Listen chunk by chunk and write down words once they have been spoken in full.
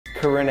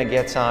Corinna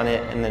gets on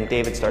it, and then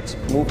David starts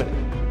moving it.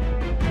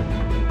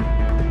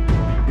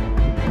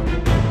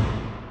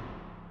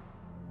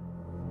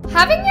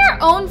 Having your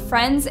own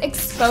friends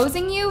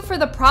exposing you for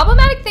the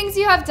problematic things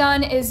you have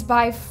done is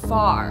by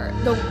far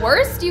the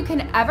worst you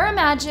can ever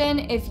imagine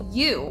if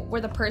you were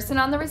the person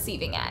on the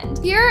receiving end.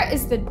 Here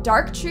is the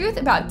dark truth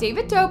about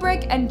David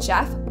Dobrik and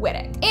Jeff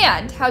Witek,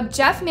 and how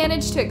Jeff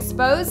managed to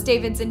expose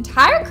David's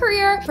entire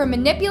career for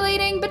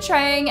manipulating,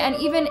 betraying, and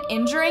even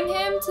injuring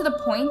him to the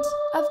point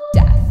of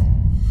death.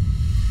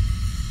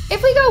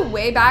 If we go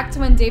way back to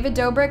when David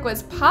Dobrik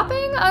was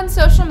popping on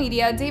social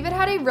media, David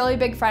had a really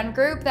big friend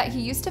group that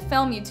he used to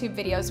film YouTube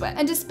videos with.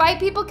 And despite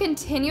people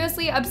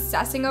continuously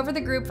obsessing over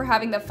the group for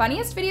having the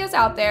funniest videos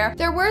out there,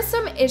 there were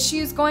some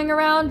issues going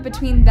around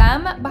between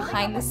them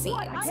behind the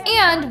scenes.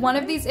 And one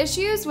of these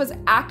issues was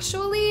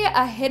actually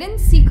a hidden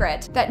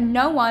secret that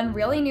no one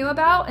really knew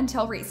about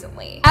until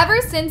recently. Ever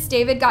since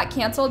David got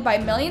canceled by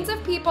millions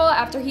of people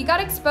after he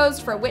got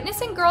exposed for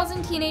witnessing girls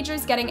and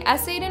teenagers getting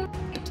essayed and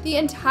the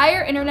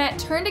entire internet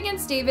turned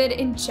against David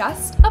in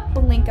just a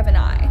blink of an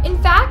eye. In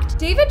fact,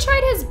 David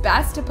tried his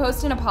best to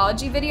post an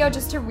apology video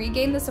just to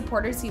regain the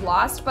supporters he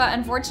lost, but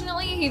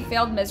unfortunately he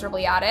failed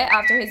miserably at it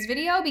after his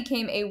video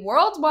became a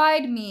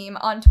worldwide meme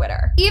on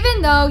Twitter.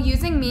 Even though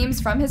using memes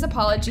from his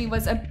apology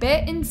was a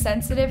bit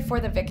insensitive for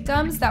the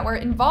victims that were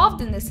involved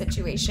in this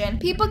situation,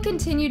 people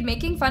continued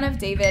making fun of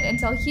David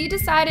until he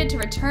decided to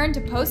return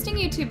to posting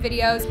YouTube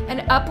videos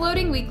and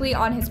uploading weekly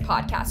on his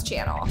podcast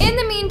channel. In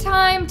the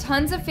meantime,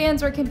 tons of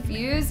fans were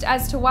confused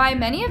as to why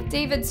many of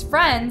David's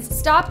friends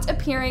stopped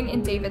appearing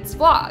in David's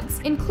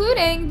vlogs,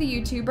 including the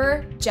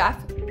YouTuber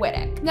Jeff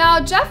Witek.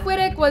 Now, Jeff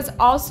Witek was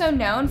also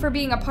known for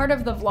being a part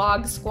of the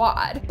vlog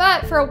squad,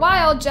 but for a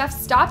while, Jeff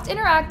stopped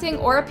interacting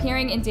or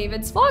appearing in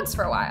David's vlogs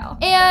for a while.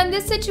 And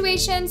this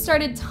situation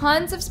started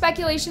tons of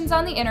speculations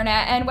on the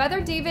internet and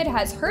whether David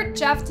has hurt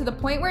Jeff to the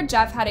point where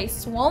Jeff had a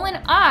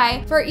swollen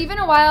eye for even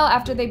a while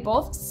after they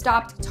both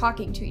stopped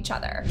talking to each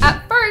other.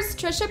 At first,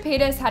 Trisha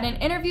Paytas had an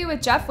interview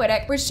with Jeff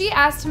Witek where she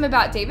asked him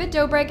about David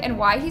Dobrik and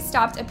why he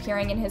stopped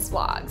appearing in his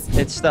vlogs.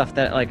 It's stuff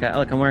that like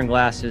I'm wearing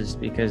glasses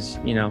because,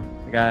 you know,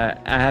 I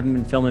haven't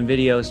been filming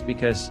videos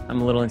because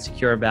I'm a little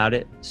insecure about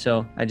it,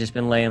 so I just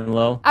been laying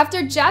low.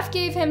 After Jeff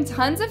gave him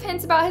tons of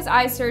hints about his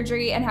eye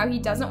surgery and how he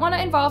doesn't want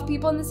to involve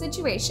people in the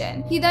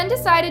situation, he then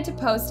decided to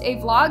post a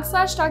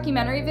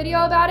vlog/documentary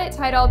video about it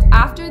titled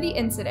After the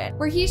Incident,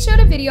 where he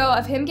showed a video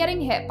of him getting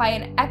hit by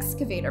an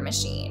excavator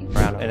machine.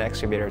 Around an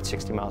excavator at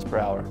 60 miles per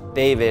hour.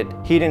 David,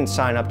 he didn't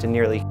sign up to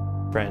nearly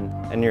friend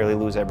and nearly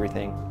lose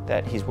everything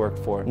that he's worked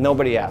for.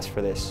 Nobody asked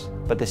for this,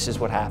 but this is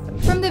what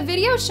happened. From the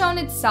video shown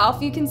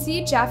itself, you can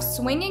see Jeff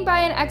swinging by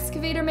an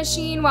excavator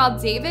machine while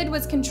David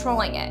was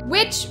controlling it,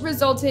 which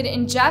resulted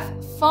in Jeff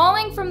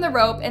falling from the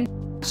rope and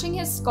smashing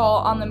his skull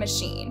on the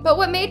machine. But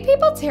what made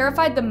people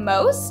terrified the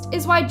most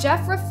is why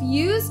Jeff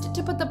refused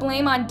to put the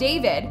blame on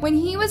David when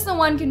he was the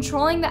one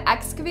controlling the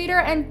excavator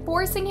and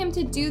forcing him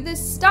to do this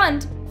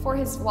stunt for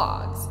his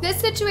vlogs. This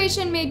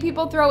situation made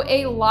people throw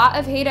a lot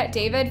of hate at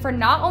David for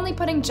not only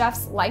putting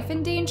Jeff's life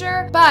in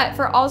danger, but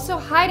for also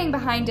hiding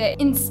behind it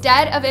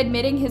instead of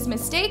admitting his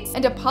mistakes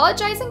and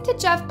apologizing to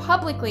Jeff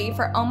publicly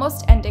for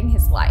almost ending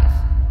his life.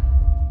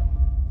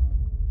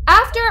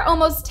 After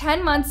almost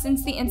 10 months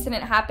since the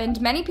incident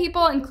happened, many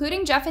people,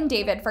 including Jeff and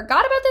David,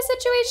 forgot about the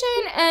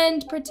situation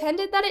and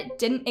pretended that it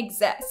didn't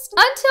exist.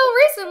 Until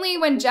recently,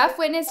 when Jeff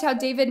witnessed how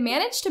David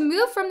managed to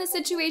move from the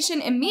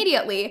situation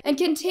immediately and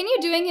continue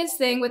doing his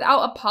thing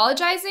without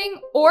apologizing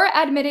or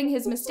admitting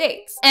his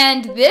mistakes.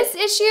 And this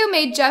issue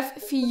made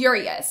Jeff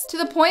furious, to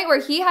the point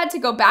where he had to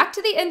go back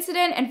to the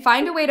incident and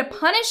find a way to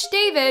punish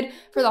David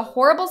for the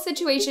horrible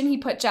situation he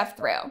put Jeff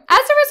through. As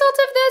a result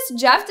of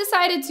this, Jeff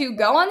decided to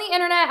go on the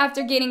internet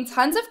after gaining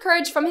tons of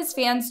courage from his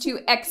fans to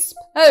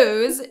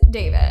expose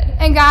David.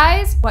 And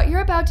guys, what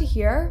you're about to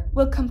hear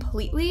will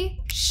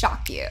completely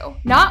shock you.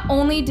 Not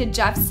only did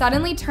Jeff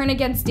suddenly turn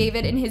against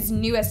David in his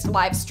newest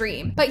live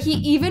stream, but he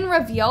even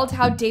revealed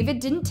how David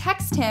didn't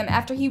text him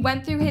after he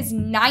went through his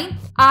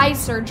 9th eye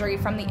surgery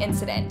from the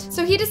incident.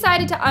 So he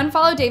decided to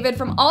unfollow David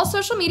from all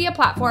social media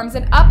platforms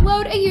and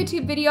upload a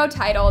YouTube video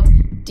titled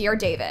Dear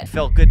David.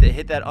 Felt good to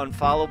hit that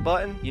unfollow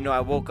button. You know, I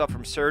woke up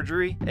from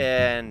surgery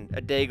and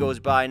a day goes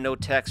by, no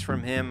text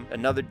from him.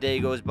 Another day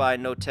goes by,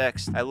 no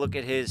text. I look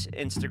at his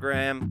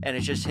Instagram and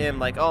it's just him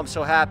like, oh, I'm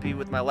so happy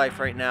with my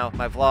life right now,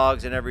 my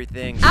vlogs and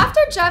everything.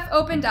 After Jeff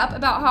opened up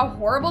about how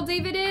horrible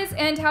David is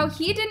and how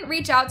he didn't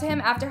reach out to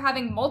him after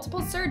having multiple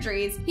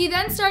surgeries, he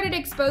then started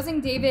exposing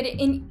David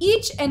in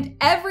each and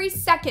every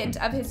second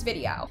of his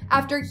video.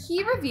 After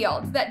he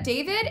revealed that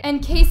David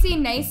and Casey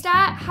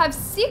Neistat have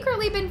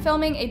secretly been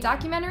filming a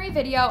documentary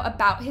video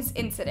about his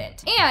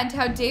incident, and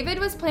how David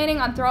was planning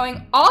on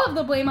throwing all of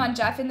the blame on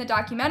Jeff in the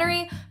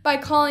documentary by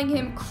calling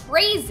him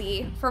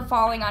crazy for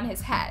falling on his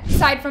head.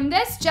 Aside from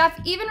this, Jeff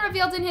even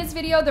revealed in his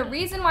video the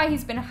reason why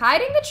he's been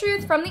hiding the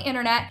truth from the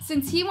internet,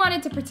 since he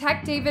wanted to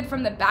protect David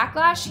from the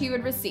backlash he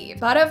would receive.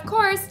 But of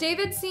course,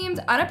 David seemed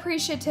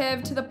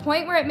unappreciative to the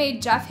point where it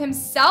made Jeff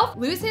himself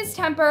lose his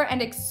temper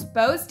and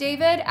expose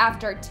David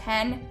after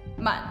 10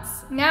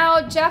 months.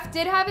 Now, Jeff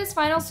did have his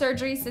final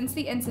surgery since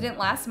the incident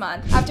last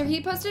month after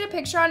he posted a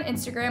picture on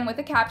Instagram with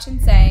a caption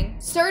saying,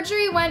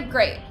 "Surgery went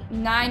great.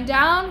 9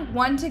 down,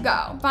 1 to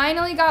go.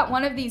 Finally got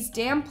one of these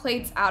damn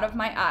plates out of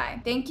my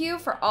eye. Thank you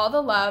for all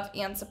the love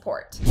and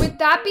support." With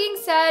that being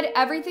said,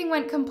 everything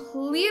went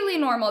completely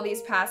normal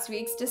these past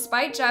weeks,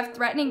 despite Jeff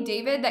threatening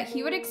David that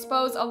he would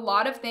expose a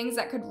lot of things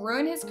that could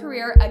ruin his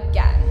career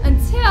again.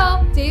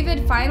 Until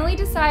David finally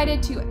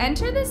decided to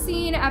enter the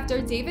scene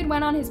after David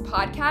went on his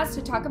podcast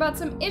to talk about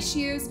some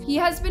issues he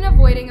has been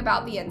avoiding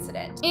about the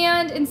incident.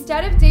 And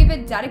instead of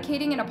David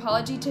dedicating an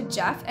apology to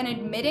Jeff and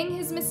admitting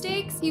his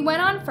mistakes, he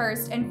went on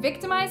first and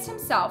victimized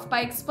himself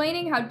by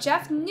explaining how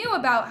Jeff knew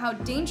about how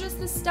dangerous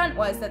the stunt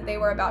was that they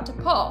were about to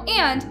pull,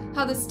 and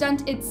how the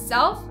stunt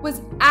itself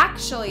was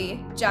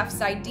actually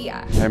Jeff's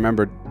idea. I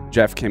remember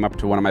Jeff came up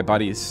to one of my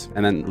buddies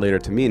and then later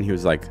to me, and he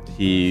was like,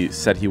 he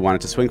said he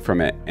wanted to swing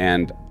from it,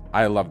 and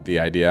I loved the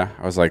idea.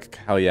 I was like,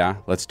 hell yeah,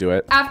 let's do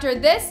it. After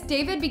this,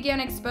 David began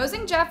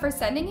exposing Jeff for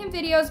sending him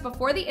videos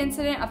before the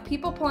incident of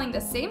people pulling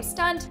the same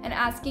stunt and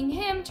asking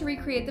him to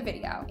recreate the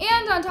video.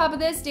 And on top of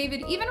this,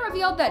 David even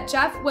revealed that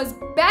Jeff was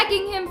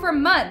begging him for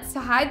months to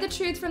hide the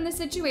truth from the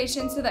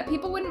situation so that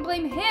people wouldn't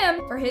blame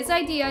him for his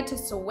idea to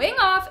swing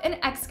off an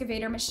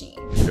excavator machine.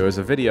 There was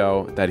a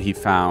video that he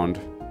found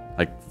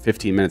like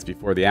 15 minutes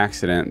before the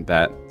accident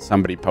that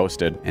somebody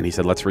posted, and he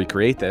said, let's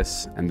recreate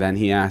this. And then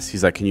he asked,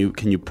 he's like, can you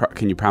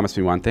promise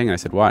me one thing? And I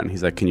said, what? And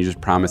he's like, can you just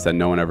promise that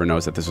no one ever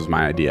knows that this was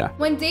my idea?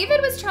 When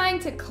David was trying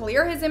to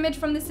clear his image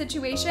from the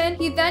situation,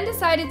 he then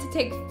decided to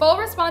take full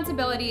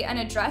responsibility and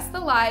address the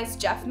lies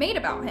Jeff made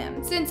about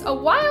him. Since a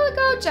while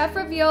ago, Jeff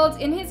revealed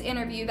in his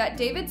interview that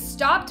David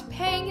stopped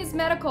paying his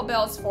medical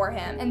bills for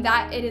him and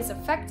that it is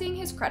affecting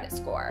his credit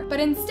score. But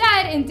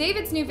instead, in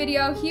David's new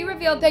video, he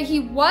revealed that he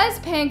was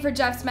paying for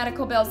Jeff's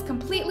medical bills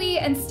completely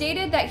and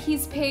stated that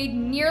he's paid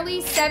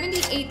nearly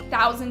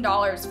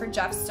 $78,000 for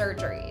Jeff's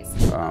surgeries.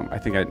 I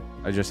think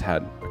I just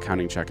had a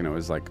accounting check and it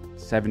was like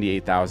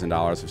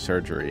 $78,000 of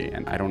surgery,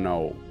 and I don't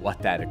know what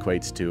that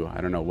equates to.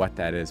 I don't know what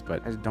that is,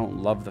 but I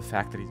don't love the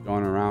fact that he's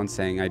going around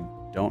saying I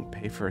don't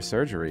pay for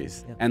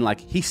surgeries. Yep. And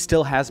like, he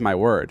still has my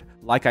word.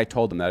 Like I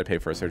told him that I pay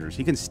for a surgery.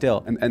 He can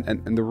still,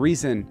 and the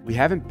reason we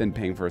haven't been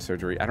paying for a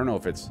surgery, I don't know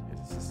if it's his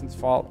assistant's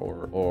fault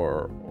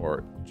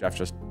or Jeff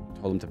just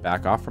told him to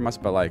back off from us,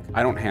 but like,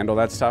 I don't handle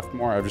that stuff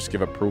more. I just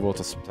give approval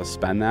to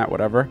spend that,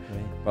 whatever.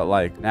 Right. But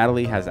like,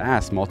 Natalie has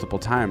asked multiple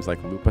times,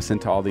 like, loop us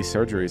into all these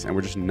surgeries, and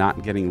we're just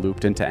not getting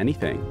looped into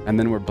anything. And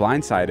then we're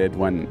blindsided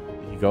when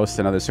he goes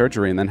to another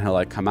surgery, and then he'll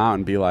like come out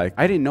and be like,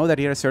 I didn't know that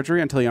he had a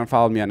surgery until he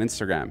unfollowed me on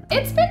Instagram.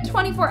 It's been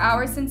 24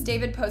 hours since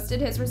David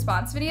posted his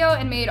response video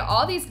and made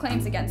all these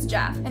claims against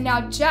Jeff. And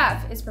now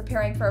Jeff is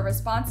preparing for a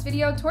response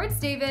video towards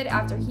David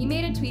after he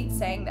made a tweet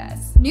saying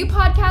this. New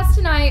podcast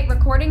tonight,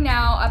 recording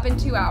now, up in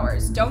 2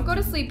 hours. Don't go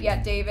to sleep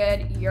yet,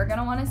 David. You're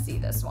gonna wanna see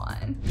this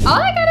one.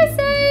 All I gotta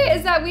say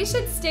is that we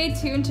should stay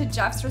tuned to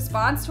Jeff's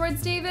response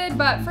towards David,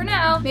 but for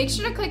now, make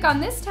sure to click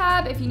on this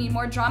tab if you need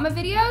more drama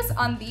videos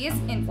on these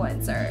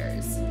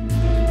influencers.